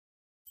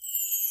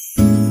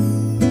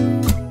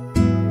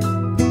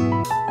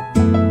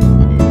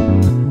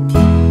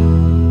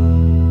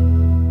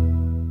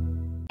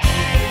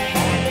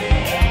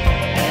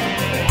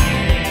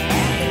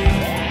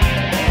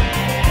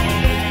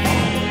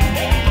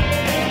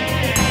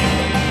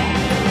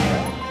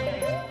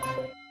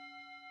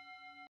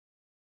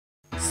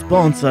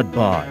Sponsored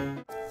by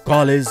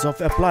College of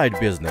Applied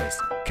Business,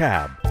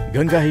 CAB,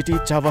 Gangahiti,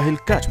 Chawahil,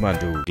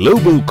 Kathmandu.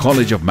 Global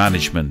College of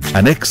Management,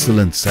 an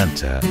excellent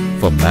center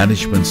for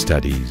management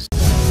studies.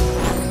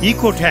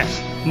 इकोठ्याक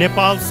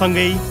Nepal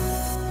सँगै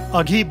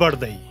अघि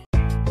बढ्दै.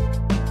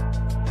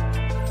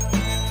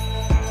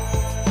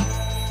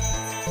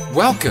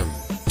 Welcome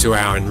to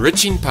our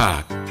enriching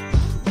park,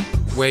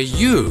 where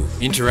you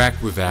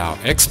interact with our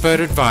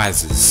expert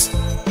advisors,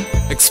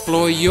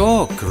 explore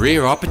your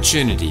career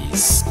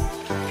opportunities,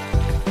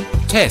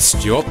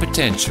 test your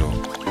potential,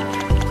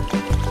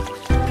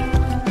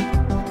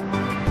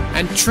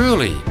 and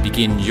truly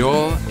begin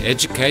your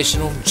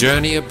educational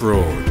journey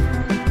abroad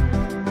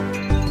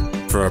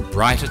for a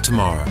brighter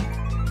tomorrow.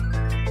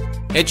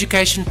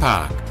 Education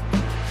Park.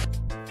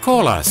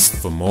 Call us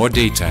for more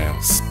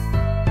details.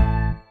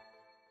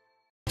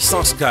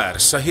 संस्कार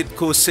सहित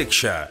को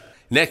शिक्षा,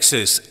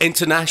 Nexus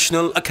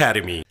International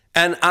Academy,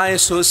 an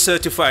ISO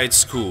certified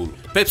school,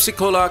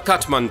 Pepsi-Cola,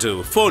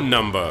 Kathmandu. Phone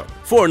number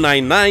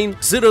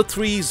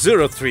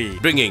 4990303,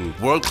 bringing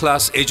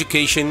world-class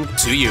education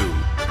to you.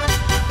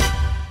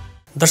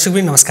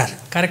 दर्शकबिन नमस्कार.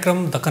 कार्यक्रम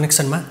the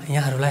कनेक्सनमा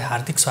यहाँहरूलाई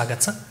हार्दिक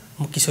स्वागत छ.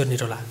 म किशोर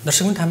निरौला.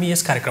 दर्शकबिन हामी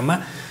यस कार्यक्रममा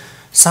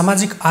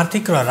सामाजिक,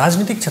 आर्थिक र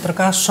राजनीतिक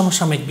क्षेत्रका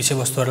समसामयिक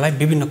विषयवस्तुहरूलाई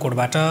विभिन्न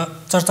कोणबाट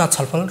चर्चा,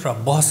 छलफल र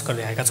बहस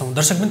गर्दै आएका छौँ.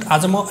 दर्शकबिन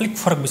आज म अलिक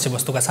फरक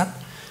विषयवस्तुका साथ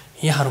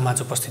यहाँहरूमाझ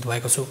उपस्थित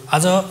भएको छु.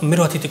 आज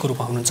मेरो अतिथिको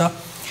रूपमा हुनुहुन्छ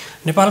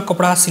नेपाल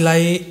कपडा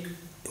सिलाई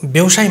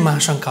व्यवसाय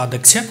महासङ्घका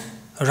अध्यक्ष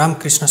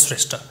कृष्ण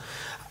श्रेष्ठ.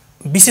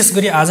 विशेष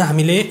गरी आज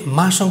हामीले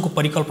महासङ्घको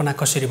परिकल्पना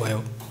कसरी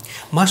भयो,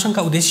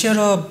 महासङ्घका उद्देश्य र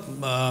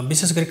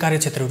विशेष गरी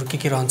कार्यक्षेत्रहरू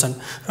के रहन्छन्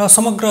र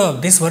समग्र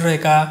देशभर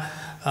रहेका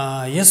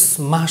यस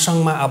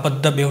महासङ्घमा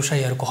आबद्ध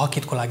व्यवसायीहरूको हक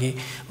हितको लागि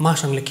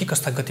महासङ्घले के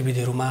कस्ता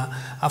गतिविधिहरूमा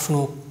आफ्नो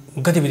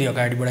गतिविधि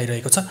अगाडि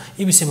बढाइरहेको छ,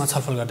 यी विषयमा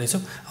छलफल गर्दैछु.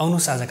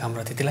 आउनुहोस् आजका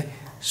हाम्रो अतिथिलाई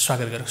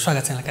स्वागत गरौँ.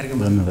 स्वागत छ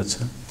कार्यक्रममा. धन्यवाद छ.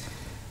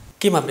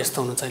 केमा व्यस्त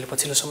हुनुहुन्छ अहिले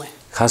पछिल्लो समय?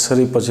 खास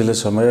गरी पछिल्लो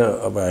समय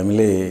अब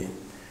हामीले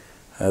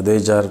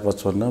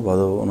 2055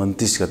 भदौ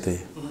 29 गते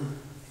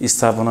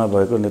स्थापना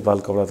भएको नेपाल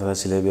कपडा तथा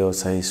सिलाइ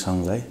व्यवसायी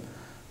सङ्घलाई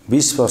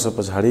 20 वर्ष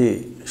पछाडि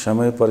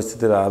समय,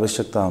 परिस्थिति र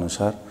आवश्यकता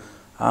अनुसार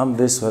आम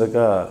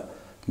देशभरका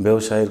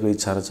व्यवसायीहरूको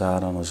इच्छा र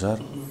चाहना अनुसार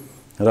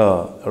र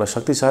एउटा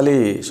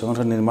शक्तिशाली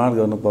सङ्गठन निर्माण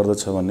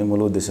गर्नुपर्दछ भन्ने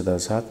मूल उद्देश्यका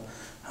साथ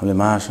हामीले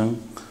महासङ्घ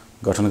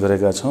गठन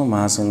गरेका छौँ.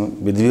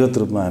 महासङ्घ विधिवत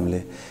रूपमा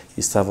हामीले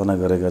स्थापना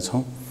गरेका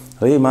छौँ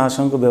र यी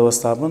महासङ्घको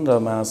व्यवस्थापन र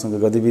महासङ्घको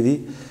गतिविधि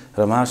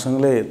र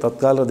महासङ्घले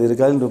तत्काल र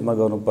दीर्घकालीन रूपमा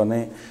गर्नुपर्ने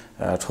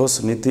ठोस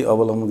नीति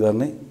अवलम्बन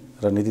गर्ने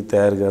र नीति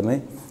तयार गर्ने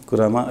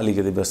कुरामा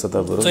अलिकति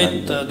व्यस्ततापूर्वक.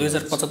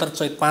 2075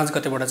 चैत 5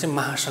 गतेबाट चाहिँ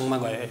महासङ्घमा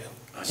गयो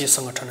यो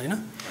सङ्गठन, होइन?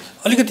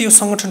 अलिकति यो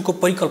सङ्गठनको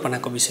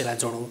परिकल्पनाको विषयलाई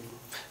जोडौँ.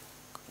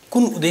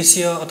 कुन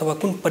उद्देश्य अथवा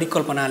कुन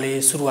परिकल्पनाले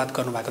सुरुवात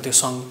गर्नुभएको थियो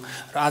सङ्घ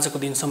र आजको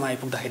दिनसम्म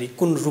आइपुग्दाखेरि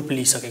कुन रूप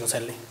लिइसकेको छ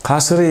यसले?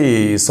 खास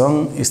गरी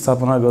सङ्घ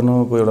स्थापना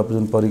गर्नुको एउटा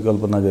जुन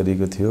परिकल्पना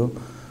गरिएको थियो,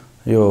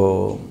 यो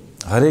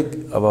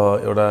हरेक अब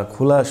एउटा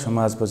खुला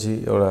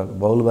समाजपछि, एउटा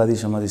बहुलवादी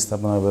समाज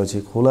स्थापना भएपछि,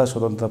 खुला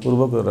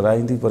स्वतन्त्रतापूर्वक एउटा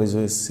राजनीतिक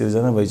परिचय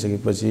सिर्जना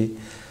भइसकेपछि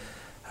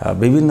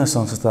विभिन्न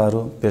संस्थाहरू,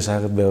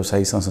 पेशागत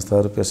व्यावसायिक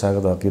संस्थाहरू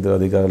पेशागत हक र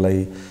अधिकारलाई,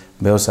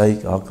 व्यावसायिक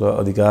हक र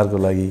अधिकारको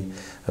लागि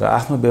र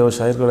आफ्नो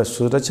व्यवसायको एउटा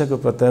सुरक्षाको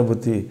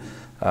प्रत्याभूति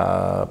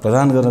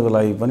प्रदान गर्नको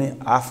लागि पनि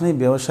आफ्नै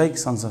व्यावसायिक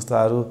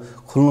संस्थाहरू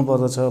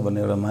खुल्नुपर्दछ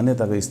भन्ने एउटा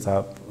मान्यता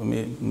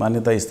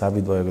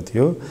स्थापित भएको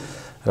थियो.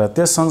 र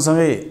त्यस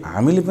सँगसँगै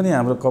हामीले पनि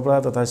हाम्रो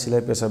कपडा तथा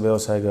सिलाइ पेसा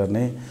व्यवसाय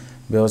गर्ने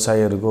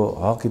व्यवसायीहरूको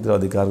हक हित र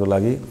अधिकारको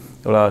लागि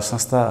एउटा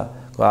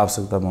संस्थाको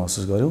आवश्यकता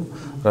महसुस गऱ्यौँ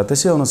र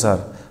त्यसै अनुसार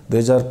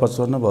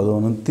 2055 भदौ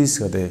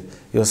 29 गते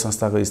यो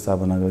संस्थाको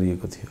स्थापना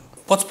गरिएको थियो.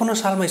 55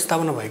 सालमा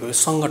स्थापना भएको यो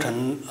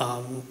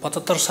सङ्गठन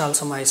 75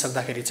 सालसम्म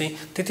आइसक्दाखेरि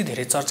चाहिँ त्यति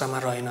धेरै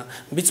चर्चामा रहेन.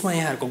 बिचमा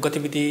यहाँहरूको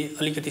गतिविधि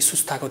अलिकति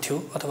सुस्ताएको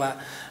थियो अथवा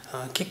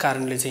के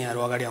कारणले चाहिँ यहाँहरू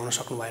अगाडि आउन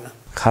सक्नु भएन?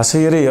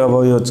 खासै गरी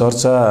अब यो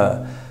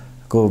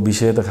चर्चाको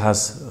विषय त खास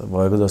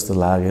भएको जस्तो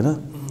लागेन,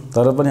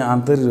 तर पनि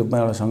आन्तरिक रूपमा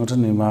एउटा सङ्गठन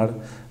निर्माण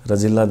र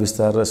जिल्ला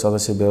विस्तार र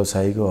सदस्य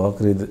व्यवसायीको हक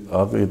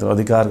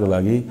अधिकारको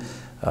लागि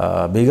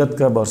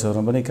विगतका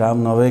वर्षहरूमा पनि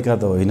काम नभएका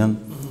त होइनन्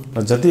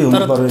र जति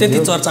हुनुपर्ने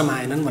त्यति चर्चामा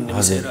आएनन् भन्ने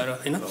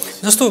विषयहरू, होइन?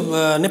 जस्तो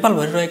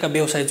नेपालभरि रहेका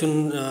व्यवसाय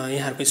जुन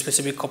यहाँहरूको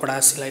स्पेसिफिक कपडा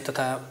सिलाइ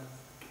तथा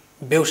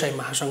व्यवसाय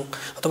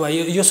महासङ्घ अथवा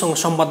योसँग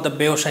सम्बद्ध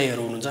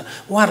व्यवसायीहरू हुनुहुन्छ,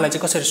 उहाँहरूलाई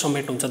चाहिँ कसरी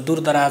समेट्नुहुन्छ?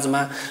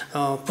 दूरदराजमा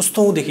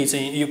पुस्तौँदेखि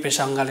चाहिँ यो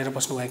पेसा अँगालेर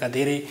बस्नुभएका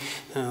धेरै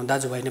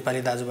दाजुभाइ,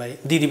 नेपाली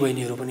दाजुभाइ,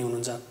 दिदीबहिनीहरू पनि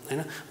हुनुहुन्छ,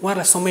 होइन?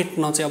 उहाँहरूलाई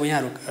समेट्न चाहिँ अब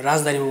यहाँहरू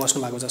राजधानीमा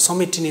बस्नुभएको छ,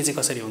 समेटिने चाहिँ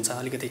कसरी हुन्छ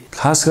अलिकति?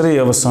 खास गरी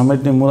अब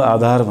समेट्ने मूल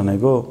आधार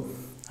भनेको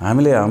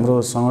हामीले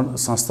हाम्रो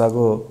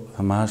संस्थाको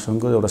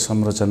महासङ्घको एउटा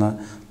संरचना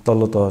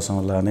तल्लो तहसम्म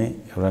लाने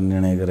एउटा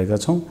निर्णय गरेका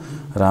छौँ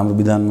र हाम्रो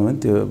विधानमा पनि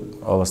त्यो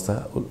अवस्था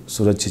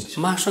सुरक्षित छ.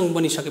 महासङ्घ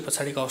बनिसके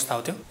पछाडिको अवस्था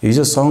हो त्यो?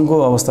 हिजो सङ्घको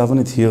अवस्था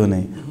पनि थियो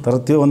नै,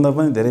 तर त्योभन्दा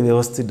पनि धेरै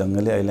व्यवस्थित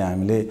ढङ्गले अहिले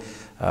हामीले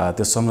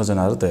त्यो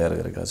संरचनाहरू तयार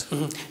गरेका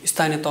छौँ.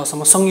 स्थानीय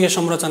तहसम्म सङ्घीय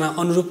संरचना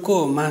अनुरूपको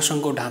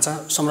महासङ्घको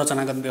ढाँचा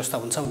संरचनागत व्यवस्था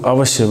हुन्छ?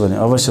 अवश्य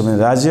पनि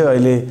राज्य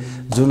अहिले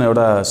जुन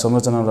एउटा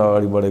संरचनाबाट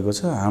अगाडि बढेको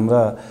छ,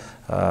 हाम्रा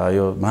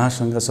यो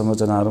महासङ्घका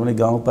संरचनाहरू पनि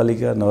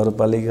गाउँपालिका,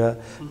 नगरपालिका,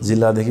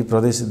 जिल्लादेखि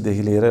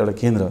प्रदेशदेखि लिएर एउटा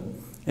केन्द्र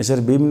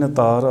यसरी विभिन्न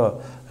तह र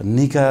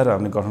निकायहरू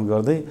हामीले गठन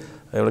गर्दै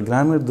एउटा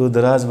ग्रामीण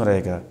दूरदराजमा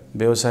रहेका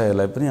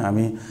व्यवसायहरूलाई पनि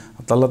हामी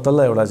तल्ल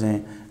एउटा चाहिँ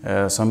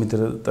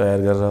समितिहरू तयार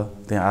गरेर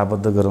त्यहाँ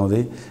आबद्ध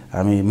गराउँदै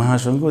हामी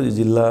महासङ्घको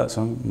जिल्ला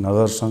सङ्घ,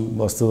 नगर सङ्घ,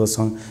 वस्तुगत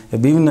सङ्घ यो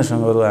विभिन्न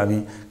सङ्घहरू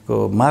हामीको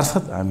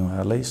मार्फत हामी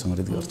उहाँहरूलाई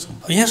सङ्गठित गर्छौँ।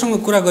 यहाँसँग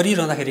कुरा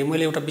गरिरहँदाखेरि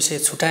मैले एउटा विषय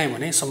छुट्याएँ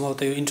भने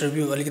सम्भवतः यो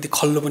इन्टरभ्यू अलिकति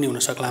खल्लो पनि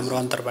हुनसक्ला हाम्रो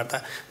अन्तर्वार्ता।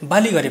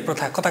 बालीघरे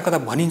प्रथा कता कता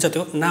भनिन्छ,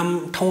 त्यो नाम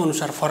ठाउँ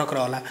अनुसार फरक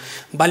रहला।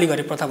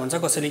 बालीघरे प्रथा भन्छ,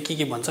 कसैले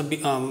के भन्छ,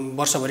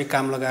 वर्षभरि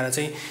काम लगाएर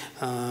चाहिँ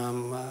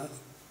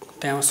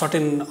त्यहाँ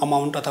सर्टेन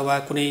अमाउन्ट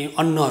अथवा कुनै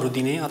अन्नहरू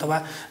दिने अथवा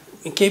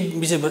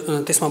केही विषय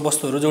त्यसमा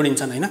वस्तुहरू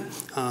जोडिन्छन् होइन।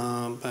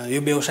 यो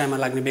व्यवसायमा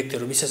लाग्ने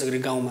व्यक्तिहरू विशेष गरी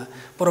गाउँमा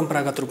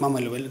परम्परागत रूपमा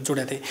मैले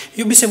जोडेको थिएँ।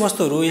 यो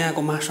विषयवस्तुहरू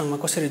यहाँको महासङ्घमा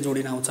कसरी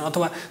जोडिन आउँछ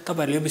अथवा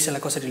तपाईँहरूले यो विषयलाई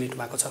कसरी लिनु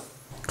भएको छ?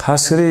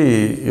 खास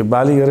गरी यो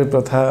बालीघरे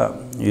प्रथा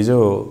हिजो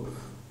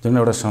जुन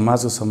एउटा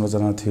समाजको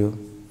संरचना थियो,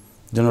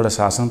 जुन एउटा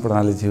शासन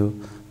प्रणाली थियो,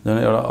 जुन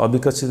एउटा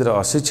अविकसित र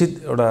अशिक्षित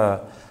एउटा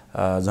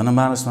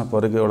जनमानसमा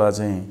परेको एउटा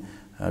चाहिँ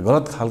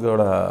गलत खालको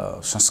एउटा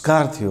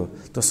संस्कार थियो,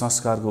 त्यो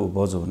संस्कारको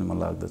उपज हो भन्ने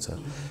मलाई लाग्दछ।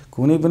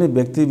 कुनै पनि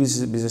व्यक्ति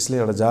विशेषले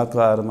एउटा जातको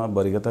आधारमा,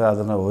 वर्गीयताको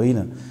आधारमा होइन,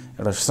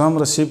 एउटा श्रम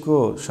र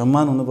सिपको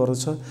सम्मान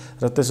हुनुपर्छ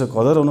र त्यसको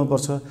कदर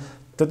हुनुपर्छ।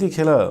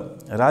 त्यतिखेर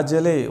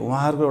राज्यले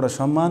उहाँहरूको एउटा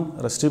सम्मान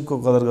र सिपको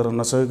कदर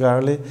गर्न नसकेको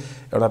कारणले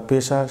एउटा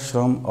पेसा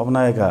श्रम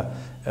अपनाएका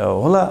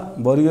होला।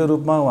 वर्गीय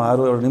रूपमा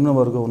उहाँहरू एउटा निम्न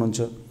वर्ग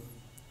हुनुहुन्छ,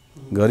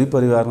 गरिब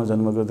परिवारमा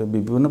जन्मेको थियो,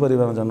 विभिन्न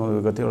परिवारमा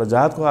जन्मेको थियो। एउटा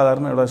जातको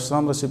आधारमा एउटा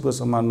श्रम र सिपको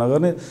सम्मान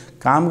नगर्ने,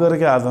 काम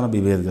गरेकै आधारमा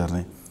विभेद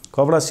गर्ने,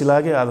 कपडा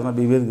सिलाएकै आधारमा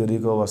विभेद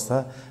गरिएको अवस्था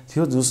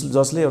थियो,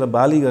 जसले एउटा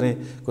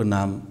बालीघरेको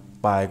नाम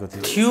पाएको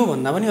थियो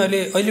भन्दा पनि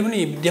अहिले पनि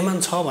विद्यमान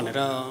छ भनेर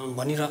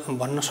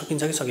भन्न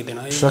सकिन्छ कि सकिँदैन?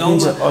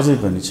 सकिन्छ, अझै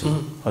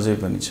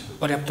पनि छ।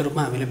 पर्याप्त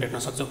रूपमा हामीले भेट्न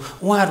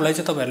सक्छौँ। उहाँहरूलाई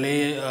चाहिँ तपाईँहरूले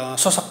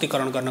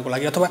सशक्तिकरण गर्नको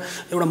लागि अथवा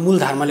एउटा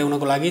मूलधारमा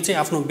ल्याउनको लागि चाहिँ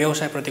आफ्नो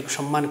व्यवसायप्रतिको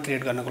सम्मान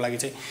क्रिएट गर्नको लागि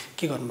चाहिँ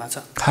के गर्नुभएको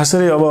छ? खास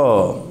गरी अब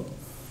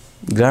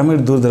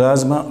ग्रामीण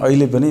दूरदराजमा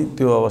अहिले पनि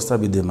त्यो अवस्था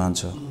विद्यमान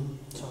छ।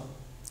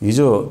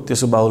 हिजो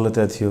त्यसको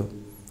बाहुल्यता थियो,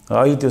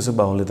 अहिले त्यसको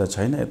बाहुल्यता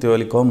छैन, त्यो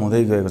अहिले कम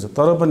हुँदै गएको छ।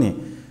 तर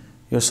पनि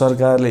यो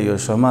सरकारले, यो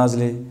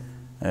समाजले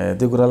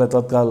त्यो कुरालाई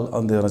तत्काल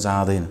अन्त्य गर्न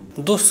चाहँदैन।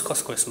 दोष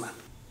कसको यसमा?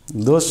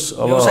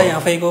 दोष अब व्यवसाय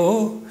आफैको हो,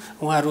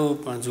 उहाँहरू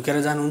झुकेर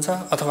जानुहुन्छ,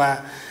 अथवा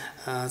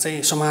चाहिँ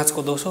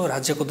समाजको दोष हो,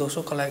 राज्यको दोष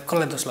हो?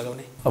 कसलाई दोष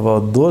लगाउने?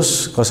 अब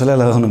दोष कसैलाई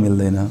लगाउन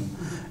मिल्दैन।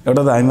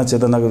 एउटा त हामीमा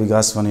चेतनाको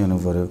विकास पनि हुनु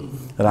पर्यो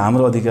र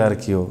हाम्रो अधिकार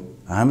के हो,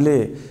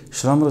 हामीले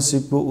श्रम र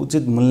सिपको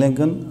उचित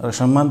मूल्याङ्कन र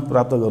सम्मान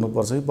प्राप्त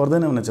गर्नुपर्छ कि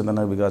पर्दैन भन्ने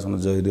चेतनाको विकास हुनु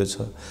जरुरी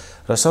छ।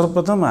 र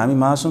सर्वप्रथम हामी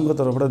महासङ्घको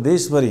तर्फबाट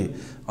देशभरि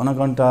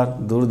अनकन्टार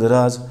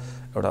दूरदराज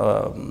एउटा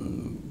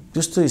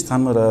त्यस्तो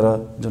स्थानमा रहेर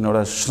जुन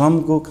एउटा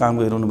श्रमको काम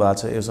गरिरहनु भएको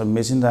छ, यो सब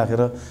मेसिन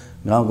राखेर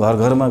गाउँ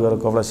घरमा गएर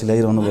कपडा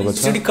सिलाइरहनु भएको छ।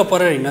 चिडिक्क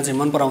परेर हिँड्न चाहिँ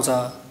मन पराउँछ,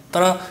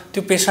 तर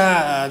त्यो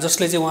पेसा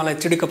जसले चाहिँ उहाँलाई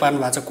चिडिक्क पार्नु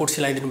भएको छ, कोट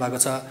सिलाइदिनु भएको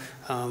छ,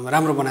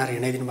 राम्रो बनाएर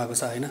हिँडाइदिनु भएको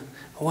छ होइन,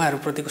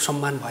 उहाँहरूप्रतिको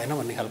सम्मान भएन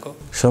भन्ने खालको?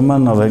 सम्मान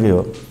नभएकै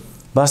हो।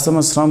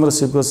 वास्तवमा श्रम र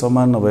सिपको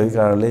सम्मान नभएको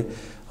कारणले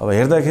अब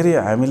हेर्दाखेरि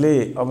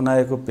हामीले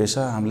अपनाएको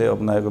पेसा, हामीले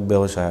अपनाएको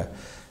व्यवसाय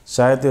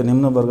सायद त्यो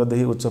निम्न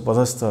वर्गदेखि उच्च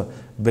पदस्थ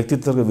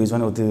व्यक्तित्वको बिचमा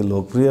नै उति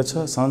लोकप्रिय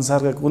छ।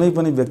 संसारका कुनै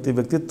पनि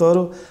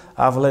व्यक्तित्वहरू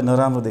आफूलाई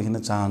नराम्रो देखिन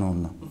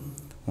चाहनुहुन्न।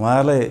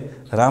 उहाँहरूलाई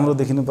राम्रो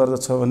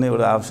देखिनुपर्छ भन्ने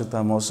एउटा आवश्यकता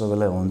म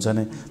सबैलाई हुन्छ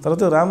नै। तर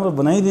त्यो राम्रो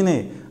बनाइदिने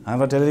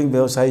हाम्रा टेलरिङ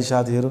व्यवसायी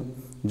साथीहरू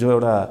जो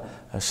एउटा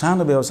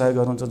सानो व्यवसाय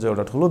गर्नुहुन्छ, जो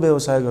एउटा ठुलो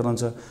व्यवसाय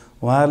गर्नुहुन्छ,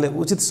 उहाँहरूले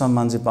उचित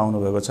सम्मान चाहिँ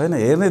पाउनुभएको छैन।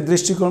 हेर्ने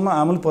दृष्टिकोणमा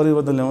आमूल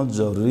परिवर्तन ल्याउनु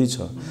जरुरी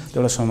छ।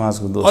 त्यो एउटा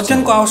समाजको दोष।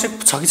 अध्ययनको आवश्यक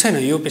छ कि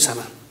छैन यो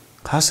पेसामा?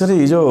 खास गरी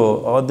हिजो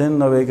अध्ययन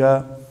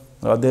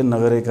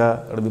नगरेका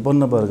एउटा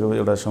विपन्न वर्गको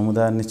एउटा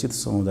समुदाय, निश्चित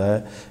समुदाय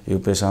यो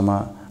पेसामा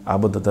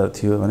आबद्धता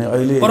थियो भने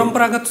अहिले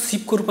परम्परागत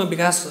सिपको रूपमा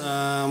विकास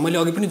मैले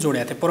अघि पनि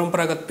जोडेको थिएँ।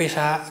 परम्परागत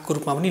पेसाको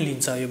रूपमा पनि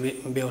लिन्छ यो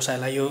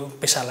व्यवसायलाई, यो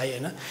पेसालाई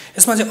होइन।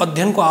 यसमा चाहिँ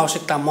अध्ययनको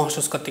आवश्यकता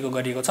महसुस कतिको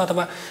गरिएको छ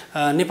अथवा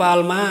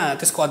नेपालमा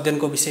त्यसको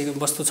अध्ययनको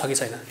विषयवस्तु छ कि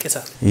छैन, के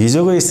छ?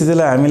 हिजोको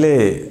स्थितिलाई हामीले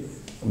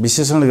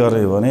विश्लेषण गर्ने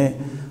हो भने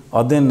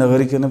अध्ययन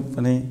नगरिकन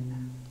पनि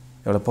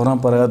एउटा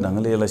परम्परागत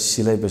ढङ्गले यसलाई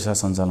सिलाइ पेसा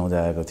सञ्चालन हुँदै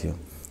आएको थियो।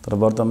 तर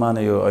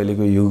वर्तमान यो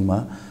अहिलेको युगमा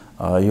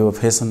यो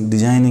फेसन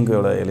डिजाइनिङको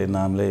एउटा यसले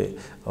नामले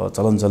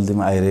चलन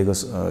चल्तीमा आइरहेको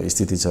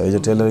स्थिति छ। हिजो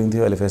टेलरिङ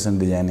थियो, अहिले फेसन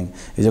डिजाइनिङ।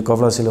 हिजो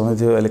कपडा सिलाउने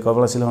थियो, अहिले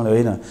कपडा सिलाउने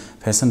होइन,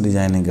 फेसन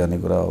डिजाइनिङ गर्ने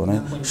कुरा हो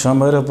भने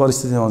समय र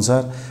परिस्थिति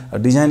अनुसार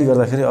डिजाइन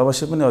गर्दाखेरि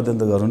अवश्य पनि अध्ययन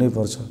त गर्नु नै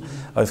पर्छ।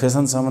 अब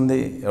फेसन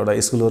सम्बन्धी एउटा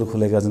स्कुलहरू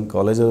खुलेका छन्,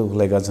 कलेजहरू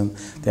खुलेका छन्,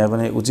 त्यहाँ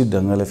पनि उचित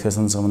ढङ्गले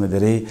फेसन सम्बन्धी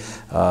धेरै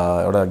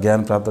एउटा ज्ञान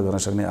प्राप्त गर्न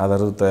सक्ने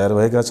आधारहरू तयार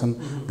भएका छन्।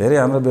 धेरै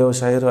हाम्रो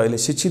व्यवसायीहरू अहिले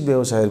शिक्षित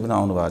व्यवसायीहरू पनि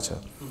आउनु भएको छ।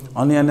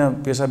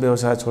 अन्य पेसा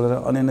व्यवसाय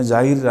छोडेर, अन्य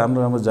जागिर,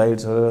 राम्रो जागिर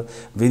छोडेर,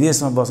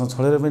 विदेशमा बस्न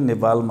छोडेर पनि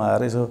नेपालमा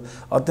आएर यसो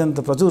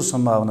अत्यन्त प्रचुर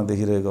सम्भावना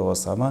देखिरहेको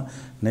अवस्थामा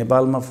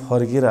नेपालमा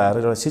फर्केर आएर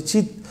एउटा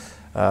शिक्षित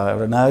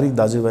एउटा नागरिक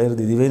दाजुभाइ र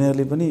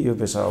दिदीबहिनीहरूले पनि यो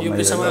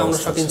पेसामा आउन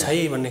सकिन्छ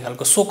है भन्ने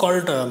खालको सो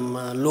कल्ड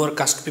लोअर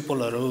कास्ट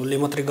पिपलहरूले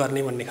मात्रै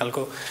गर्ने भन्ने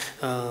खालको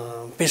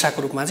पेसाको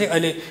रूपमा चाहिँ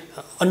अहिले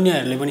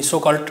अन्यहरूले पनि सो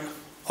कल्ड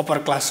अप्पर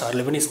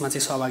क्लासहरूले पनि यसमा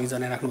चाहिँ सहभागी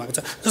जनाइराख्नु भएको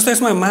छ। जस्तो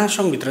यसमा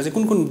महासङ्घभित्र चाहिँ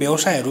कुन कुन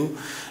व्यवसायहरू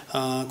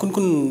कुन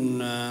कुन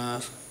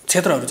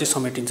क्षेत्रहरू चाहिँ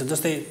समेटिन्छन्?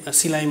 जस्तै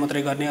सिलाइ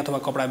मात्रै गर्ने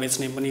अथवा कपडा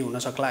बेच्ने पनि हुन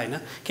सक्ला होइन,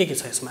 के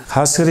छ यसमा?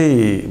 खास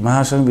गरी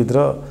महासङ्घभित्र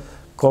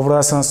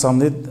कपडासँग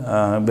सम्बन्धित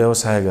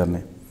व्यवसाय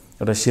गर्ने,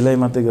 एउटा सिलाइ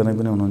मात्रै गर्ने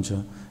पनि हुनुहुन्छ,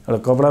 एउटा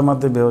कपडा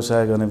मात्रै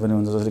व्यवसाय गर्ने पनि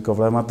हुन्छ, जसरी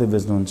कपडा मात्रै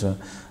बेच्नुहुन्छ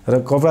र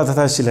कपडा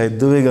तथा सिलाइ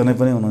दुवै गर्ने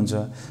पनि हुनुहुन्छ।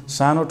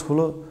 सानो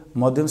ठुलो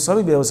मध्यम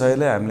सबै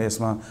व्यवसायलाई हामीले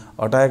यसमा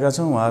अटाएका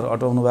छौँ, उहाँहरू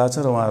अटाउनु भएको छ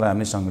र उहाँहरू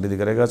हामीले सङ्गठित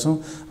गरेका छौँ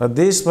र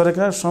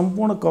देशभरका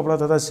सम्पूर्ण कपडा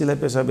तथा सिलाइ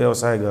पेसा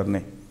व्यवसाय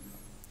गर्ने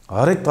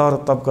हरेक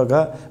तह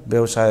तबकाका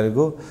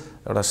व्यवसायहरूको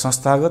एउटा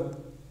संस्थागत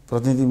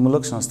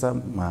प्रतिनिधिमूलक संस्था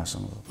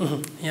महासङ्घ हो।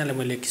 यहाँले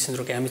मैले एकछिन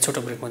रोकेँ, हामी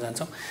छोटो ब्रेकमा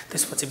जान्छौँ,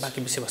 त्यसपछि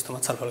बाँकी विषयवस्तुमा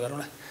छलफल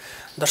गरौँला।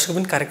 दर्शक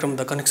पनि कार्यक्रम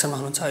द कनेक्सनमा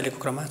हुनुहुन्छ, अहिलेको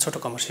क्रममा छोटो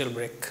कमर्सियल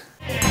ब्रेक।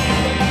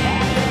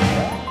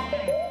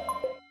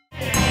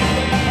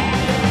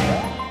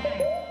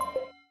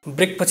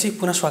 ब्रेकपछि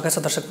पुनः स्वागत छ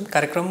दर्शक।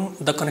 कार्यक्रम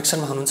द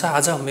कनेक्सनमा हुनुहुन्छ।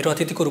 आज मेरो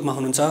अतिथिको रूपमा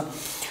हुनुहुन्छ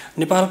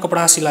नेपाल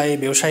कपडा सिलाइ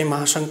व्यवसायी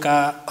महासङ्घका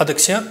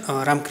अध्यक्ष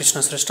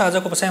रामकृष्ण श्रेष्ठ।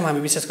 आजको बसाइमा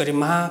हामी विशेष गरी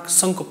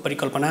महासङ्घको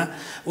परिकल्पना,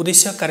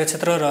 उद्देश्य,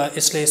 कार्यक्षेत्र र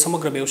यसले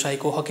समग्र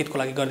व्यवसायको हकितको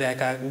लागि गर्दै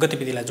आएका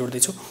गतिविधिलाई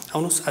जोड्दैछु।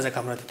 आउनुहोस् आजका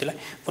हाम्रो अतिथिलाई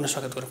पुनः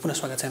स्वागत गरौँ। पुनः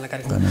स्वागत छ यहाँलाई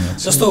कार्यक्रममा।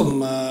 जस्तो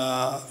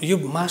यो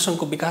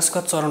महासङ्घको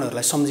विकासगत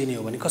चरणहरूलाई सम्झिने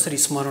हो भने कसरी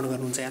स्मरण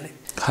गर्नुहुन्छ यहाँले?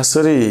 खास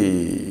गरी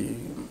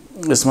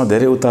यसमा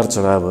धेरै उतार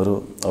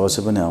चढावहरू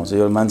अवश्य पनि आउँछ।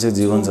 यो मान्छेको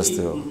जीवन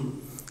जस्तै हो,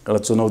 एउटा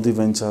चुनौती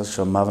पनि छ,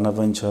 सम्भावना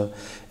पनि छ।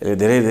 यसले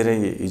धेरै धेरै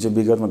हिजो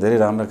विगतमा धेरै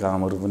राम्रा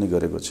कामहरू पनि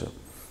गरेको छ।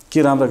 के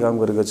राम्रा काम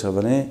गरेको छ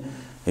भने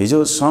हिजो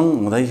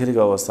सङ्घ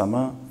हुँदाखेरिको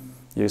अवस्थामा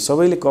यो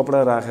सबैले कपडा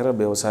राखेर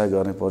व्यवसाय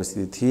गर्ने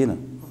परिस्थिति थिएन।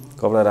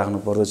 कपडा राख्नु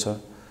पर्दछ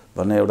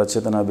भन्ने एउटा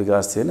चेतना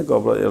विकास थिएन।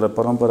 कपडा एउटा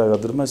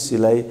परम्परागत रूपमा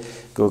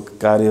सिलाइको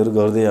कार्यहरू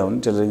गर्दै आउने,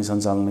 टेलरिङ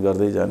सञ्चालन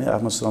गर्दै जाने,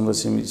 आफ्नो श्रम र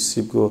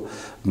सिपको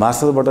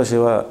मार्फतबाट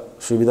सेवा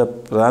सुविधा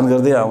प्रदान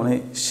गर्दै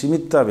आउने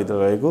सीमितताभित्र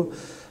रहेको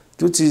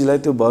त्यो चिजलाई,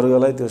 त्यो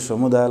वर्गलाई, त्यो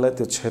समुदायलाई,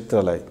 त्यो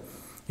क्षेत्रलाई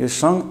यो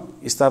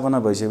सङ्घ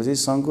स्थापना भइसकेपछि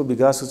सङ्घको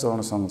विकासको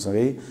चरण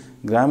सँगसँगै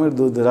ग्रामीण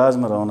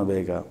दूरदराजमा रहन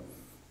भएका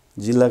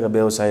जिल्लाका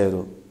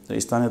व्यवसायहरू,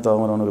 स्थानीय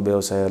तहमा रहनुको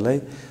व्यवसायहरूलाई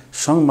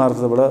सङ्घ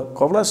मार्फतबाट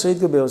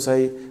कपडासहितको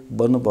व्यवसाय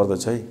बन्नु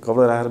पर्दछ है।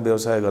 कपडा राखेर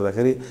व्यवसाय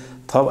गर्दाखेरि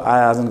थप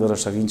आय आर्जन गर्न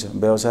सकिन्छ,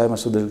 व्यवसायमा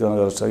सुदृढीकरण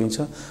गर्न सकिन्छ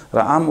र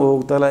आम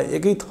उपभोक्तालाई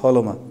एकै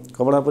थलोमा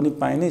कपडा पनि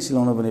पाइने,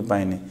 सिलाउन पनि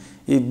पाइने,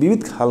 यी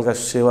विविध खालका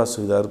सेवा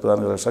सुविधाहरू प्रदान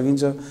गर्न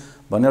सकिन्छ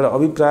भन्ने एउटा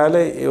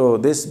अभिप्रायले यो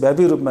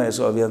देशव्यापी रूपमा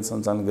यसो अभियान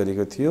सञ्चालन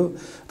गरिएको थियो।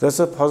 र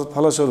यसो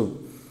फलस्वरूप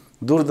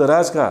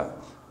दूरदराजका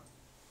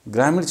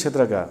ग्रामीण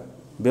क्षेत्रका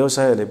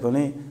व्यवसायहरूले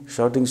पनि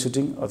सर्टिङ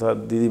सुटिङ अथवा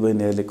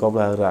दिदीबहिनीहरूले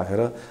कपडाहरू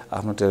राखेर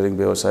आफ्नो टेलरिङ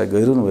व्यवसाय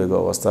गरिरहनु भएको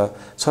अवस्था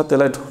छ।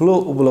 त्यसलाई ठुलो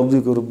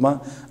उपलब्धिको रूपमा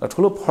र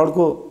ठुलो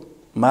फड्को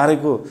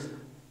मारेको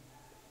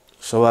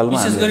सवालमा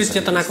विशेष गरी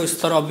चेतनाको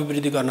स्तर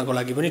अभिवृद्धि गर्नको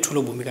लागि पनि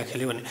ठुलो भूमिका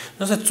खेल्यो भने।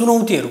 जस्तै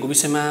चुनौतीहरूको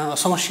विषयमा,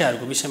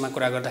 समस्याहरूको विषयमा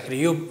कुरा गर्दाखेरि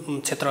यो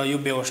क्षेत्र, यो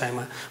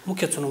व्यवसायमा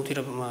मुख्य चुनौती र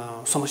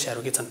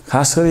समस्याहरू के छन्?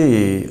 खास गरी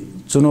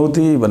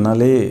चुनौती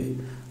भन्नाले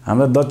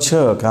हामीलाई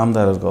दक्ष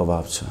कामदारहरूको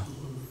अभाव छ।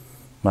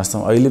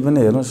 वास्तवमा अहिले पनि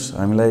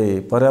हेर्नुहोस्,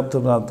 हामीलाई पर्याप्त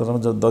मात्रामा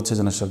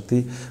दक्ष जनशक्ति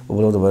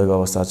उपलब्ध भएको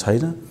अवस्था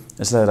छैन।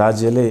 यसलाई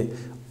राज्यले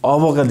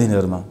अबका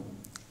दिनहरूमा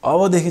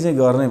अबदेखि चाहिँ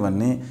गर्ने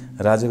भन्ने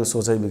राज्यको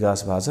सोचाइ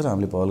विकास भएको छ र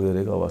हामीले पहल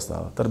गरिरहेको अवस्था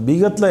हो। तर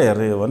विगतलाई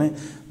हेर्ने हो भने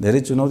धेरै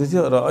चुनौती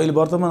थियो र अहिले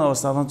वर्तमान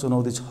अवस्थामा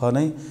चुनौती छ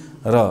नै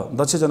र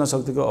दक्ष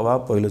जनशक्तिको अभाव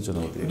पहिलो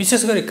चुनौती हो।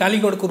 विशेष गरी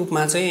कालीगढको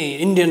रूपमा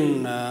चाहिँ इन्डियन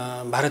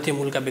भारतीय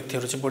मूलका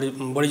व्यक्तिहरू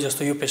चाहिँ बढी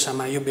जस्तो यो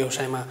पेसामा, यो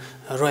व्यवसायमा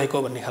रहेको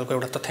भन्ने खालको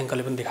एउटा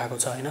तथ्याङ्कले पनि देखाएको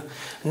छ होइन।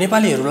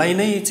 नेपालीहरूलाई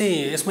नै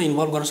चाहिँ यसमा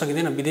इन्भल्भ गर्न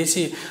सकिँदैन।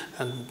 विदेशी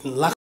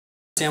लाख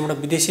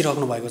यहाँबाट विदेशी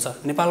राख्नु भएको छ।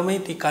 नेपालमै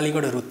ती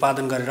कालीगढहरू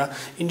उत्पादन गरेर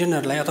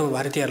इन्डियनहरूलाई अथवा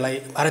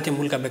भारतीय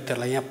मूलका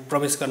व्यक्तिहरूलाई यहाँ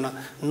प्रवेश गर्न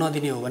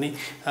नदिने हो भने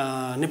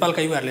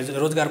नेपालका युवाहरूले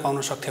रोजगार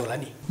पाउन सक्थ्यो होला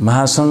नि।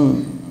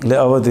 महासङ्घले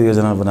अब त्यो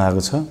योजना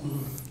बनाएको छ,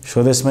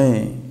 स्वदेशमै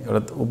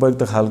एउटा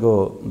उपयुक्त खालको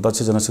दक्ष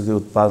जनशक्ति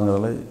उत्पादन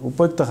गर्नलाई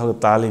उपयुक्त खालको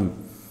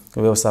तालिमको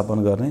व्यवस्थापन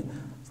गर्ने।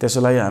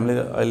 त्यसको लागि हामीले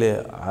अहिले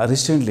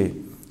रिसेन्टली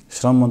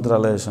श्रम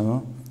मन्त्रालयसँग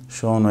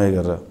समन्वय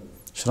गरेर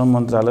श्रम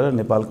मन्त्रालय र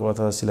नेपाल कपडा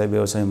तथा सिलाइ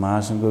व्यवसायी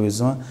महासङ्घको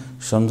बिचमा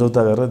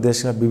सम्झौता गरेर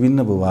देशका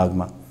विभिन्न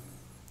भूभागमा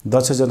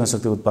दक्ष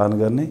जनशक्ति उत्पादन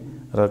गर्ने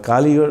र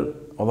कालीगढ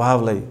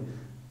अभावलाई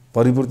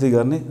परिपूर्ति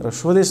गर्ने र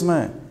स्वदेशमा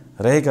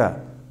रहेका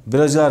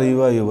बेरोजगार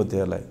युवा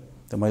युवतीहरूलाई,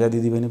 त महिला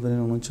दिदीबहिनी पनि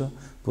हुनुहुन्छ,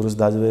 पुरुष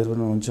दाजुभाइहरू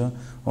पनि हुनुहुन्छ,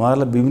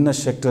 उहाँहरूलाई विभिन्न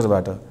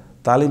सेक्टरबाट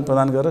तालिम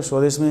प्रदान गरेर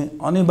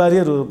स्वदेशमै अनिवार्य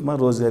रूपमा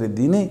रोजगारी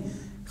दिने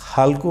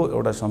खालको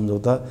एउटा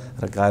सम्झौता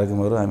र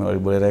कार्यक्रमहरू हामी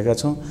अगाडि बढाइरहेका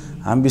छौँ।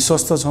 हामी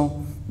विश्वस्त छौँ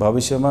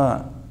भविष्यमा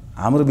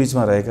हाम्रो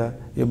बिचमा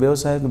रहेका, यो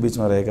व्यवसायको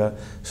बिचमा रहेका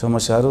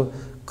समस्याहरू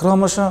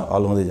क्रमशः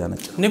हल हुँदै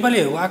जानेछ।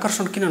 नेपालीहरूको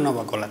आकर्षण किन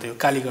नभएको होला त्यो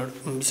कालीगढ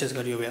विशेष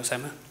गरी यो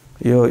व्यवसायमा?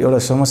 यो एउटा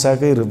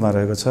समस्याकै रूपमा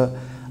रहेको छ।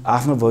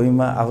 आफ्नो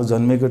भूमिमा, आफू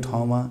जन्मेको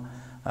ठाउँमा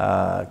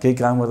केही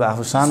काम गर्दा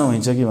आफू सानो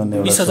हुन्छ कि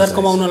भन्ने 20,000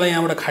 कमाउनलाई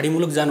यहाँबाट खाडी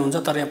मुलुक जानुहुन्छ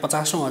तर यहाँ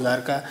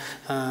 50,000का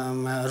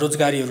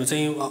रोजगारीहरू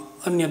चाहिँ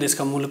अन्य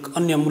देशका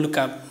अन्य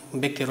मुलुकका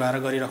व्यक्तिहरू आएर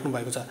गरिराख्नु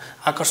भएको छ।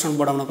 आकर्षण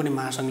बढाउन पनि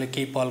महासङ्घले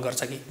केही पहल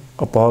गर्छ कि?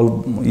 पहल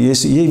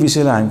यही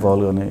विषयलाई हामी पहल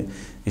गर्ने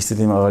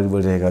स्थितिमा अगाडि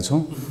बढिरहेका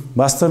छौँ।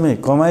 वास्तवमै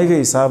कमाइको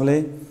हिसाबले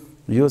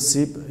यो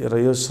सिप र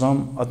यो श्रम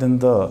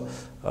अत्यन्त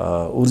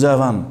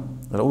ऊर्जावान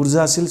र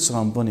ऊर्जाशील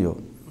श्रम पनि हो।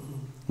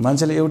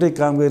 मान्छेले एउटै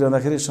काम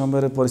गरिरहँदाखेरि समय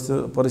र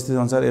परिस्थिति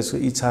अनुसार यसको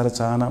इच्छा र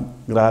चाहना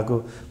ग्राहकको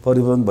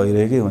परिवर्तन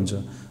भइरहेकै हुन्छ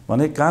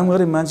भने काम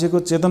गरे मान्छेको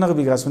चेतनाको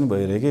विकास पनि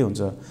भइरहेकै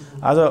हुन्छ।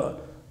 आज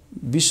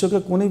विश्वका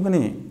कुनै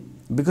पनि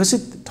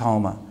विकसित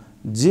ठाउँमा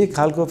जे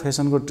खालको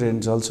फेसनको ट्रेन्ड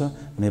चल्छ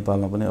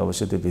नेपालमा पनि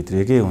अवश्य त्यो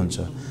भित्रिएकै हुन्छ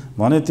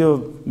भने त्यो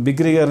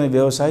बिक्री गर्ने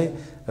व्यवसाय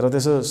र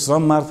त्यसो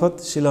श्रम मार्फत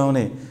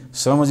सिलाउने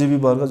श्रमजीवी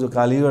वर्ग जो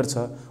कालीगढ छ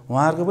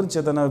उहाँहरूको पनि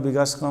चेतनाको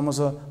विकास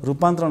क्रमशः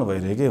रूपान्तरण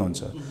भइरहेकै हुन्छ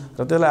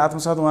र त्यसलाई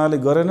आत्मसात उहाँहरूले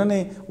गरेर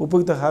नै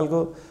उपयुक्त खालको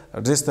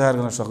ड्रेस तयार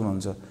गर्न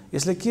सक्नुहुन्छ।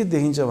 यसले के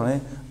देखिन्छ भने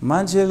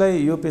मान्छेलाई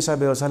यो पेसा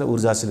व्यवसायले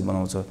ऊर्जाशील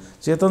बनाउँछ,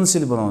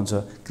 चेतनशील बनाउँछ,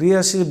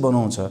 क्रियाशील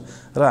बनाउँछ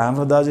र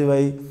हाम्रो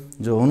दाजुभाइ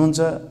जो हुनुहुन्छ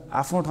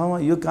आफ्नो ठाउँमा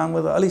यो काम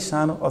गर्दा अलिक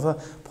सानो अथवा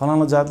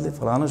फलानु जातले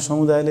फलानु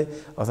समुदायले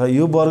अथवा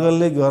यो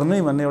वर्गले गर्ने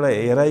भन्ने एउटा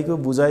हेराइको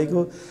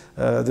बुझाइको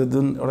त्यो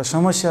जुन एउटा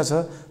समस्या छ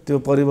त्यो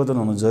परिवर्तन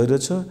हुनु जरुरी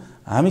छ।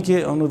 हामी के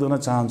अनुरोध गर्न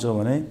चाहन्छौँ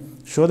भने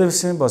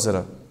स्वदेशमै बसेर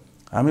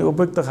हामी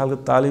उपयुक्त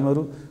खालको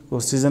तालिमहरूको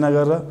सिर्जना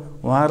गरेर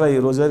उहाँहरूलाई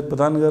रोजगारी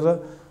प्रदान गरेर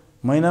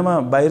महिनामा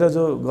बाहिर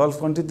जो गल्फ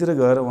कन्ट्रीतिर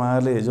गएर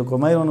उहाँहरूले जो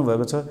कमाइरहनु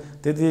भएको छ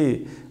त्यति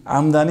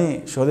आम्दानी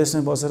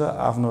स्वदेशमै बसेर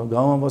आफ्नो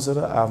गाउँमा बसेर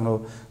आफ्नो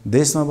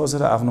देशमा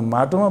बसेर आफ्नो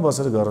माटोमा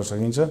बसेर गर्न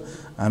सकिन्छ।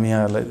 हामी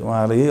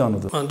उहाँहरूलाई यही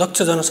अनुरोध। दक्ष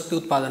जनशक्ति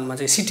उत्पादनमा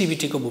चाहिँ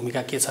सिटिभिटीको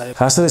भूमिका के छ?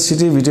 खास गरी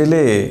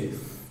सिटिभिटीले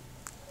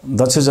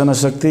दक्ष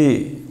जनशक्ति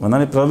भन्दा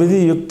नि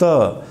प्रविधियुक्त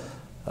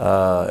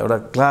एउटा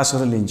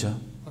क्लासहरू लिन्छ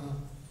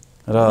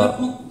र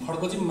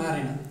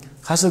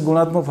खास गरी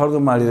गुणात्मक फड्को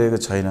मारिरहेको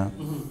छैन।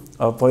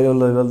 अब पहिलो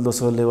लेभल,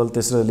 दोस्रो लेभल,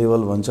 तेस्रो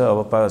लेभल भन्छ।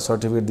 अब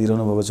सर्टिफिकेट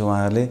दिइरहनु भएको छ,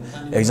 उहाँहरूले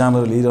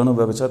एक्जामहरू लिइरहनु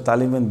भएको छ,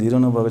 तालिम पनि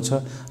दिइरहनु भएको छ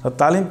र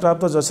तालिम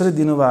प्राप्त जसरी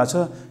दिनुभएको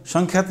छ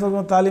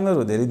सङ्ख्यात्मकमा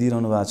तालिमहरू धेरै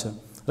दिइरहनु भएको छ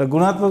र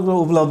गुणात्मक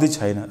उपलब्धि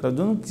छैन। र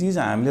जुन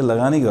चिज हामीले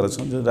लगानी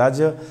गर्छौँ जो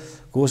राज्य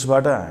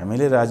कोषबाट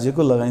हामीले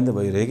राज्यको लगानी त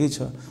भइरहेकै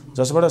छ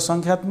जसबाट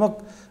सङ्ख्यात्मक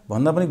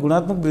भन्दा पनि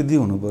गुणात्मक वृद्धि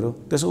हुनु पर्यो,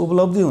 त्यसको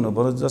उपलब्धि हुनु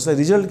पर्यो जसलाई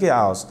रिजल्ट के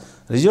आओस्,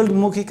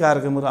 रिजल्टमुखी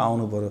कार्यक्रमहरू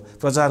आउनु पर्यो,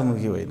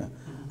 प्रचारमुखी होइन।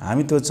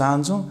 हामी त्यो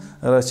चाहन्छौँ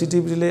र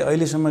सिटिभिटीले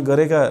अहिलेसम्म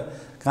गरेका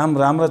काम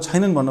राम्रा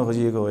छैनन् भन्न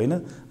खोजिएको होइन,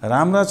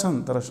 राम्रा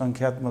छन् तर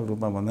सङ्ख्यात्मक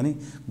रूपमा भन्दा नि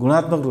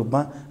गुणात्मक रूपमा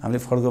हामीले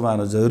फड्को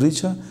मार्नु जरुरी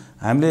छ।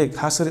 हामीले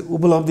खास गरी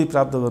उपलब्धि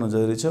प्राप्त गर्नु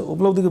जरुरी छ।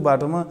 उपलब्धिको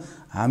बाटोमा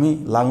हामी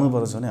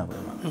लाग्नुपर्छ नि।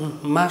 हाम्रोमा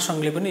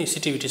महासङ्घले पनि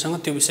सिटिभिटीसँग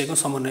त्यो विषयको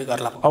समन्वय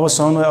गर्ला? अब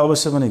समन्वय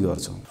अवश्य पनि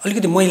गर्छौँ।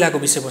 अलिकति महिलाको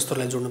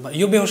विषयवस्तुलाई जोड्नु भयो,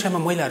 यो व्यवसायमा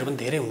महिलाहरू पनि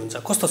धेरै हुनुहुन्छ,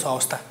 कस्तो छ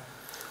अवस्था?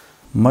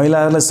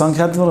 महिलाहरूलाई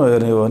सङ्ख्यात्मक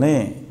हेर्ने हो भने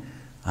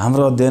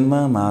हाम्रो अध्ययनमा,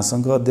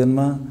 महासङ्घको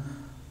अध्ययनमा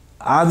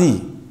आदि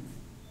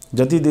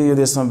जति यो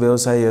देशमा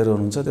व्यवसायीहरू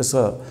हुनुहुन्छ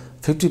त्यसमा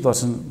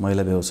 50%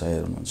 महिला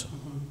व्यवसायीहरू हुनुहुन्छ।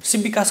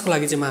 सिप विकासको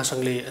लागि चाहिँ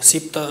महासङ्घले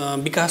सिप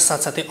विकास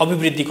साथसाथै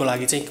अभिवृद्धिको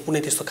लागि चाहिँ कुनै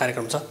त्यस्तो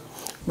कार्यक्रम छ?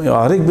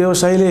 हरेक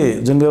व्यवसायीले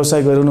जुन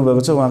व्यवसाय गरिरहनु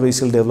भएको छ उहाँको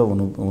स्किल डेभलप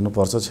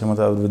हुनुपर्छ,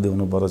 क्षमता अभिवृद्धि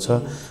हुनुपर्छ।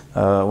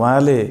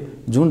 उहाँहरूले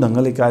जुन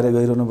ढङ्गले कार्य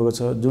गरिरहनु भएको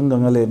छ, जुन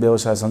ढङ्गले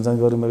व्यवसाय सञ्चालन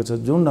गर्नुभएको छ,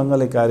 जुन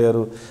ढङ्गले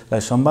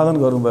कार्यहरूलाई सम्पादन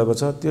गर्नुभएको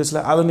छ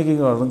त्यसलाई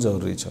आधुनिकीकरण गर्न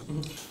जरुरी छ।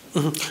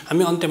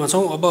 हामी अन्त्यमा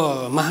छौँ। अब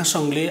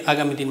महासङ्घले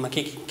आगामी दिनमा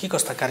के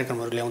कस्ता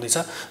कार्यक्रमहरू ल्याउँदैछ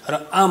र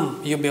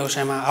आम यो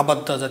व्यवसायमा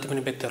आबद्ध जति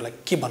पनि व्यक्तिहरूलाई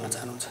के भन्न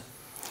चाहनुहुन्छ?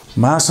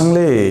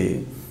 महासङ्घले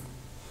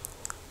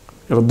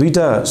एउटा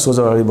दुईवटा सोच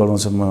अगाडि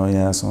बढाउँछ म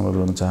यहाँसँग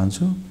गर्न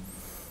चाहन्छु।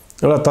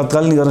 एउटा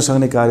तत्कालीन गर्न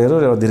सक्ने कार्यहरू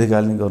र एउटा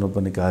दीर्घकालीन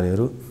गर्नुपर्ने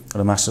कार्यहरू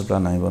एउटा मास्टर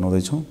प्लान हामी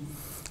बनाउँदैछौँ।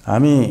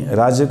 हामी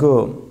राज्यको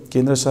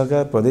केन्द्र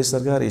सरकार, प्रदेश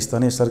सरकार,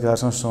 स्थानीय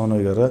सरकारसँग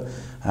समन्वय गरेर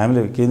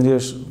हामीले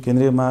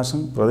केन्द्रीय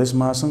महासङ्घ, प्रदेश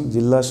महासङ्घ,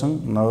 जिल्ला सङ्घ,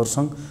 नगर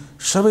सङ्घ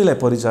सबैलाई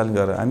परिचालन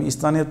गरेर हामी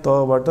स्थानीय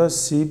तहबाट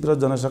सिप र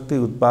जनशक्ति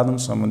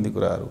उत्पादन सम्बन्धी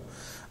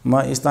कुराहरूमा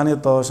स्थानीय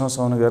तहसँग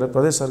समन्वय गरेर,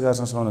 प्रदेश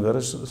सरकारसँग समन्वय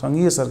गरेर,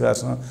 सङ्घीय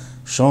सरकारसँग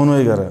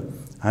समन्वय गरेर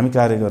हामी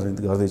कार्य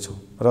गर्दैछौँ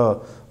र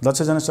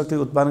दक्ष जनशक्ति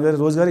उत्पादन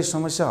गरेर रोजगारी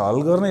समस्या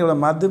हल गर्ने एउटा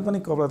माध्यम पनि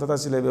कपडा तथा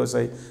सिलाइ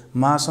व्यवसाय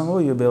महासङ्घ हो,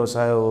 यो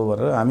व्यवसाय हो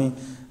भनेर हामी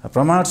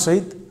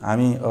प्रमाणसहित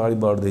हामी अगाडि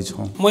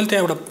बढ्दैछौँ। मैले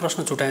त्यहाँ एउटा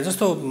प्रश्न छुट्याएँ,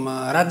 जस्तो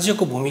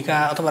राज्यको भूमिका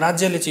अथवा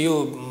राज्यले चाहिँ यो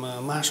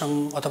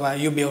महासङ्घ अथवा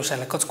यो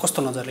व्यवसायलाई कस्तो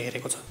नजरले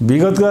हेरेको छ?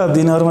 विगतका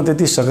दिनहरूमा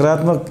त्यति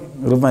सकारात्मक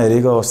रूपमा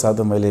हेरेको अवस्था त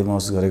मैले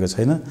महसुस गरेको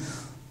छैन,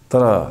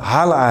 तर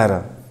हाल आएर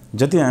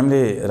जति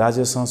हामीले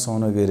राज्यसँग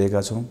समन्वय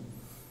गरिरहेका छौँ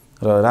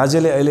र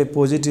राज्यले अहिले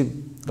पोजिटिभ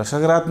र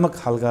सकारात्मक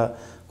खालका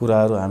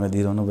कुराहरू हामीले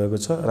दिइरहनु भएको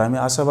छ र हामी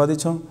आशावादी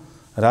छौँ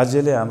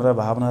राज्यले हाम्रा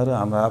भावनाहरू,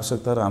 हाम्रा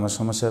आवश्यकताहरू, हाम्रा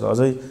समस्याहरू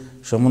अझै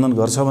सम्बोधन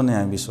गर्छ भन्ने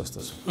हामी विश्वस्त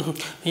छौँ।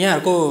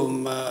 यहाँहरूको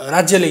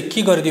राज्यले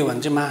के गरिदियो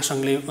भने चाहिँ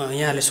महासङ्घले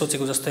यहाँले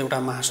सोचेको जस्तो एउटा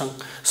महासङ्घ,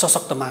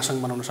 सशक्त महासङ्घ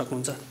बनाउन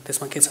सक्नुहुन्छ,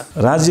 त्यसमा के छ?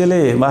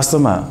 राज्यले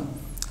वास्तवमा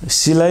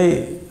सिलाइ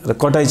र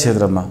कटाइ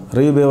क्षेत्रमा र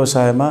यो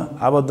व्यवसायमा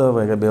आबद्ध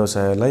भएका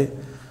व्यवसायलाई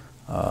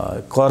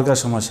करका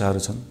समस्याहरू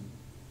छन्,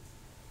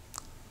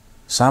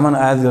 सामान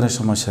आयात गर्ने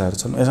समस्याहरू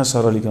छन् यसमा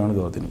सरलीकरण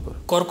गरिदिनु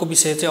पर्यो। करको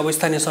विषय चाहिँ अब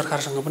स्थानीय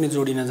सरकारसँग पनि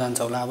जोडिन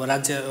जान्छ होला। अब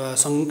राज्य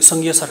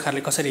सङ्घीय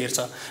सरकारले कसरी हेर्छ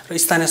र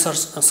स्थानीय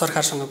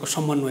सरकारसँगको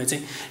समन्वय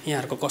चाहिँ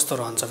यहाँहरूको कस्तो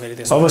रहन्छ फेरि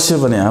त्यसमा? अवश्य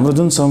पनि हाम्रो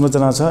जुन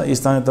संरचना छ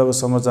स्थानीय तहको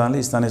संरचनाले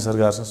स्थानीय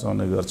सरकारसँग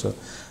समन्वय गर्छ।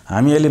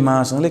 हामी अहिले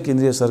महासङ्घले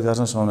केन्द्रीय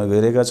सरकारसँग समन्वय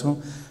गरिरहेका छौँ।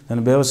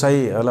 झन्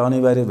व्यवसायीहरूलाई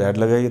अनिवार्य भ्याट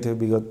लगाएको थियो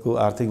विगतको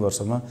आर्थिक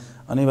वर्षमा,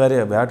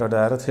 अनिवार्य भ्याट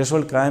हटाएर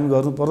थ्रेसहोल्ड कायम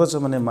गर्नुपर्दछ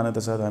भन्ने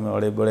मान्यतासाथ हामी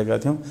अगाडि बढेका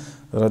थियौँ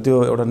र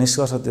त्यो एउटा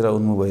निष्कर्षतिर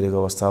उन्मुख भइरहेको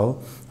अवस्था हो।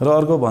 र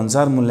अर्को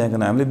भन्सार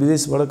मूल्याङ्कन, हामीले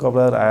विदेशबाट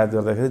कपडाहरू आयात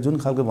गर्दाखेरि जुन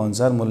खालको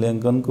भन्सार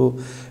मूल्याङ्कनको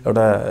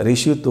एउटा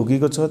रेसियो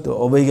तोकिएको छ त्यो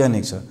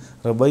अवैज्ञानिक छ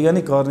र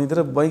वैज्ञानिक कर नीति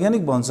र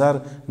वैज्ञानिक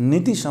भन्सार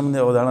नीति सम्बन्धी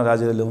अवधारणा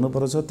राज्यले ल्याउनु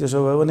पर्छ। त्यसो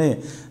भयो भने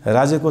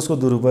राज्य कोषको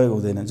दुरुपयोग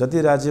हुँदैन।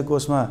 जति राज्य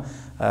कोषमा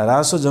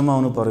राजस्व जम्मा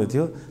हुनु पर्ने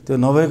थियो त्यो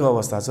नभएको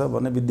अवस्था छ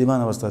भन्ने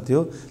विद्यमान अवस्था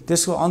थियो।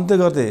 त्यसको अन्त्य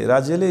गर्दै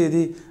राज्यले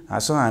यदि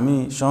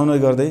हामी समन्वय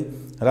गर्दै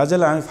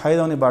राज्यलाई हामी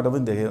फाइदा हुने बाटो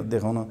पनि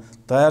देखाउन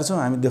तयार छौँ,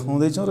 हामी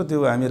देखाउँदैछौँ र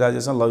त्यो हामी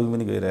राज्यसँग लबिङ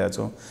पनि गरिरहेका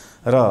छौँ।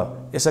 र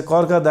यसै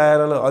करका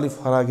दायरालाई अलिक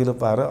फराकिलो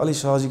पारेर अलिक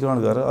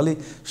सहजीकरण गरेर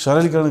अलिक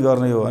सरलीकरण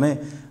गर्ने हो भने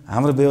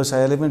हाम्रो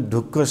व्यवसायले पनि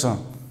ढुक्कसँग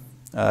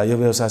यो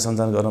व्यवसाय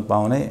सञ्चालन गर्न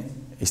पाउने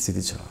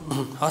स्थिति छ।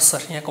 हस्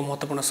सर, यहाँको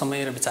महत्त्वपूर्ण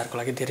समय र विचारको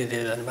लागि धेरै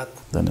धेरै धन्यवाद।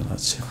 धन्यवाद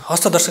छ।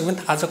 हस् त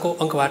दर्शकवृन्द, आजको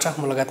अङ्कबाट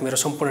म लगायत मेरो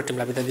सम्पूर्ण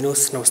टिमलाई बिदा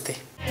दिनुहोस्। नमस्ते।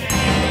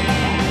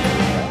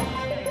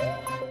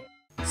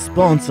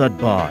 Sponsored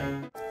by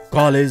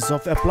College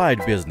of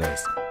Applied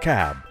Business,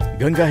 CAB,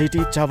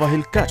 Gangahiti,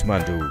 Chawahil,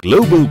 Kathmandu.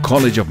 Global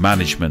College of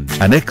Management,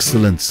 an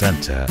excellent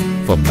center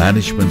for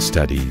management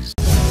studies.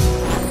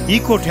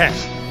 इकोट्याक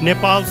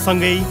Nepal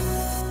सँगै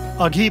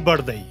अघि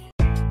बढ्दै।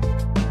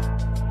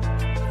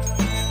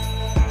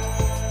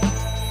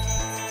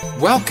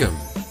 Welcome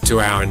to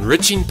our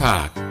enriching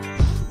park,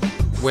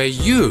 where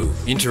you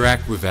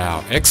interact with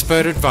our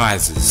expert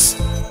advisors,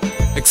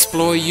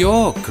 explore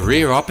your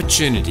career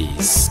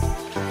opportunities,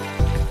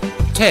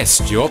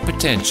 test your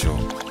potential,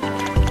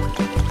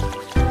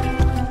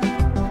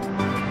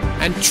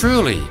 and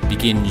truly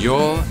begin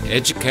your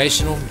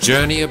educational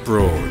journey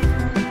abroad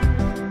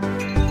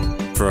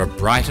for a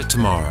brighter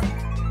tomorrow.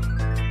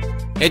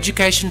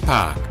 Education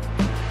Park.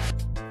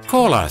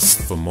 Call us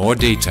for more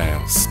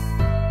details.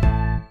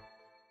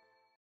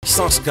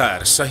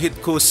 संस्कार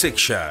सहित को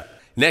शिक्षा,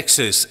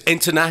 Nexus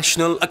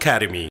International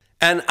Academy,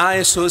 an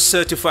ISO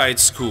certified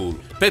school,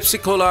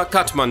 Pepsi-Cola,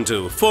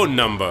 Kathmandu. Phone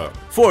number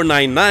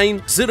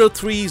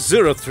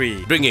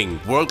 499-0303, bringing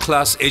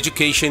world-class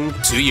education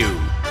to you.